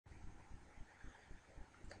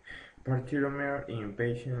Patiromer in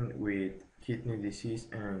patients with kidney disease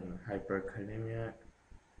and hyperkalemia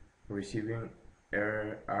receiving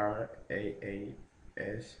RAAS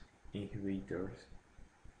inhibitors.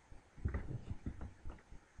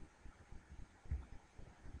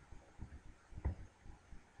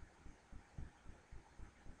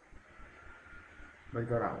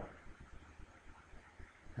 Background: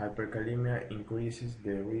 hyperkalemia increases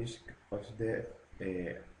the risk of death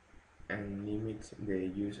and limits the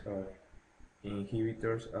use of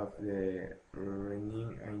inhibitors of the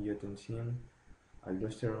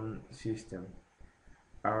renin-angiotensin-aldosterone system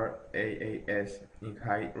 (RAAS) in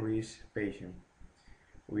high-risk patients.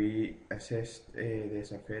 We assessed the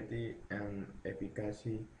safety and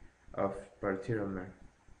efficacy of Patiromer,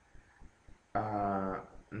 a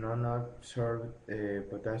non-absorbed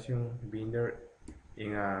potassium binder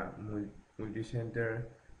in a multicenter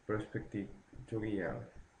prospective trial.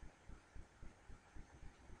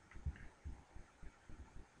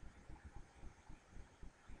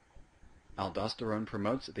 Aldosterone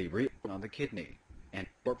promotes the reaction on the kidney and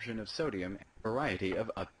absorption of sodium and a variety of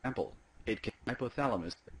other examples. It can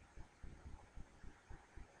hypothalamus.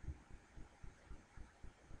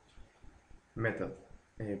 Method: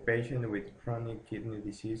 a patient with chronic kidney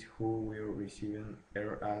disease who will receive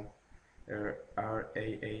RAAS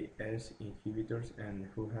inhibitors and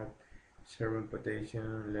who have serum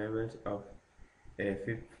potassium levels of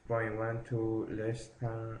 5.1 to less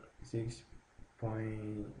than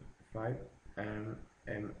 6.5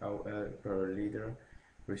 mmol per liter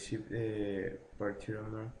received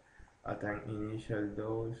Patiromer at an initial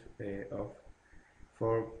dose of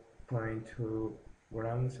 4.2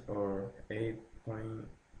 grams or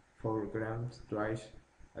 8.4 grams twice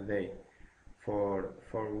a day for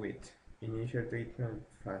 4 weeks. Initial treatment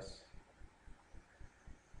phase.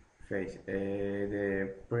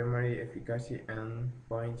 The primary efficacy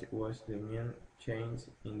endpoint was the mean change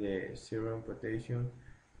in the serum potassium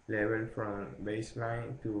level from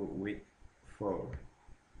baseline to week 4.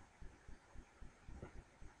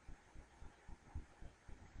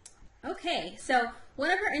 Okay, so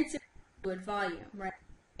one of our incidents with volume, right?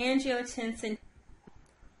 Angiotensin,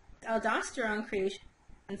 aldosterone creation,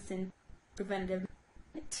 preventative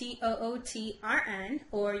TOOTRN,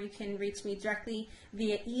 or you can reach me directly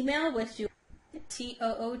via email, which you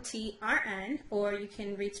TOOTRN, or you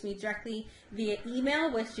can reach me directly via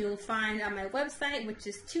email, which you'll find on my website, which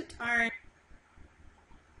is TOOTRN.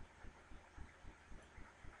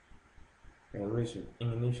 Research.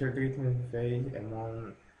 In initial treatment phase,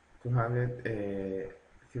 among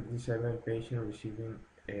 257 patients receiving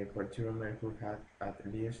Patiromer who had at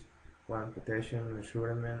least one potassium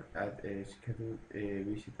measurement at a scheduled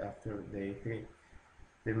visit after day 3.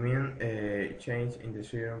 The mean change in the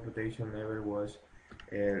serum potassium level was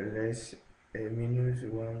less minus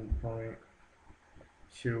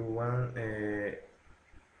 1.01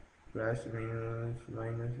 plus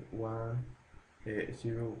minus 1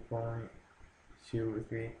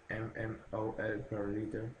 0.03 mmol per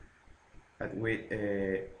liter at weight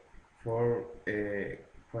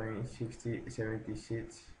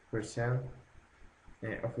 4.76%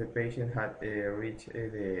 of the patient had reached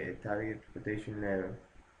the target potassium level.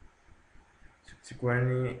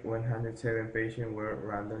 Subsequently, 107 patients were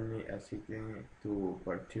randomly assigned to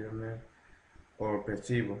Patiromer or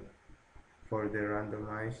placebo for the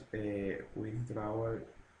randomized withdrawal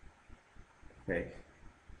phase.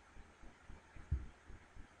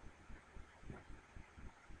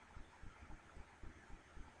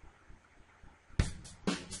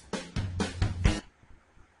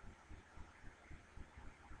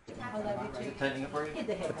 Is it tightening up for you?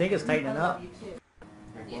 I think it's tightening up.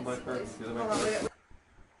 One by first, the other by first.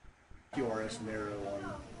 QRS narrow on.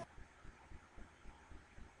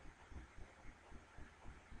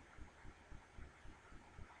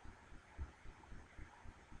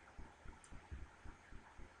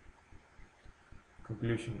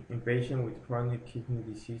 Conclusion: in patients with chronic kidney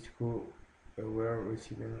disease who were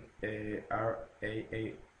receiving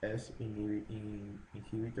RAAS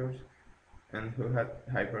inhibitors and who had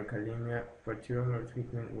hyperkalemia, Patiromer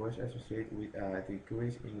treatment was associated with a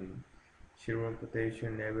decrease in serum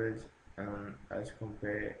potassium levels as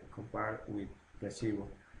compared with placebo,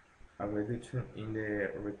 a reduction in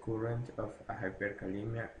the recurrence of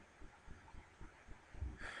hyperkalemia,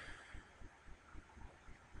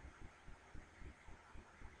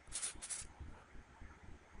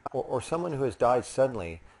 or someone who has died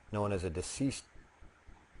suddenly, known as a deceased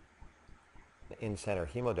in-center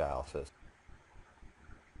hemodialysis.